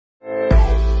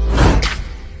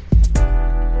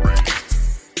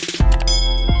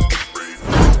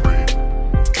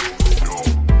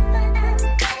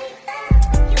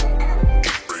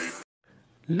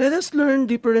Let us learn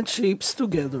different shapes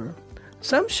together.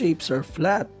 Some shapes are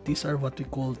flat. These are what we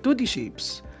call 2D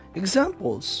shapes.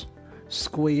 Examples: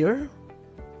 square,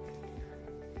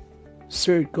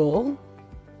 circle,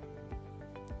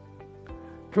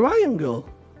 triangle,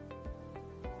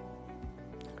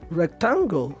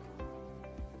 rectangle,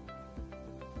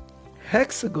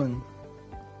 hexagon.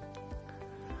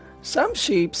 Some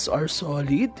shapes are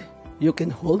solid. You can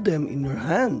hold them in your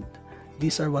hand.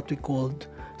 These are what we called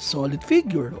solid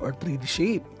figure or 3D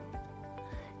shape.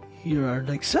 Here are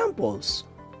the examples: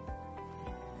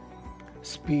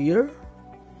 sphere,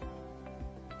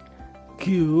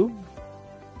 cube,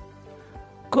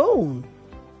 cone,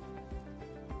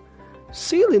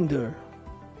 cylinder,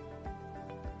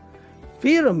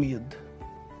 pyramid,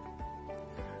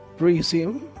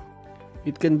 prism.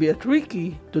 It can be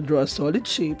tricky to draw solid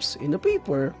shapes in a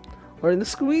paper or in the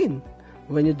screen.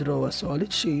 When you draw a solid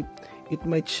shape, it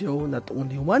might show not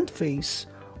only one face,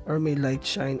 or may light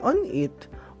shine on it,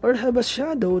 or have a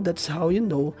shadow. That's how you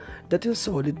know that it's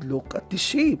a solid. Look at the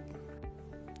shape.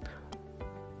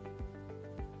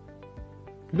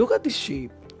 Look at this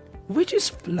shape, which is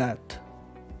flat.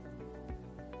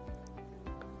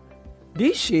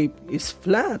 This shape is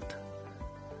flat.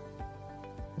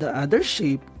 The other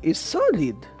shape is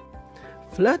solid.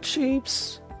 Flat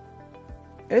shapes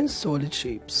and solid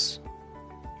shapes.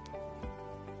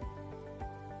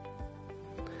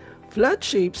 Flat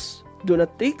shapes do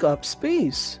not take up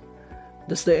space.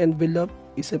 Thus the envelope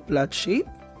is a flat shape,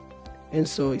 and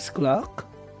so is clock.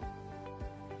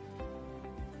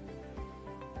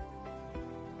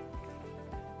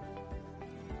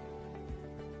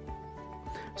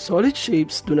 Solid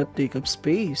shapes do not take up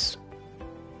space.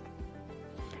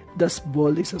 Thus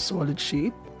ball is a solid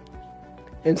shape,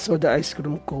 and so the ice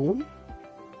cream cone.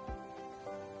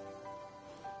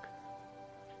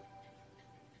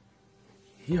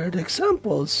 Here are the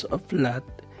examples of flat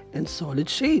and solid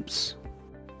shapes: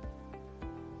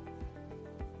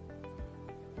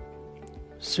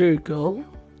 circle,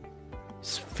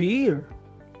 sphere,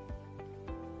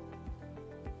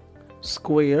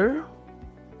 square,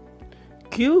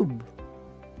 cube,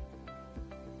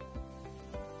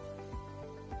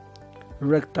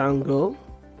 rectangle,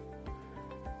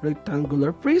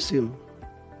 rectangular prism,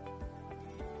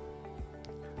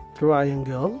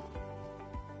 triangle,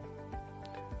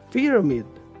 pyramid.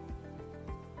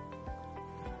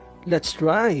 Let's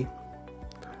try.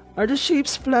 Are the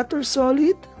shapes flat or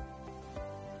solid?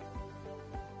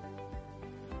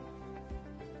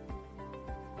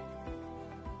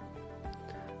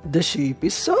 The shape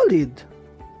is solid.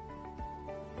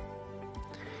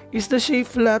 Is the shape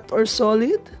flat or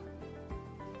solid?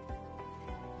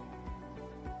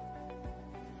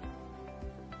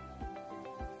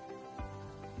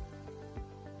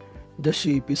 The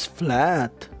shape is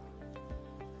flat.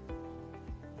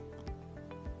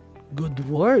 Good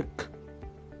work!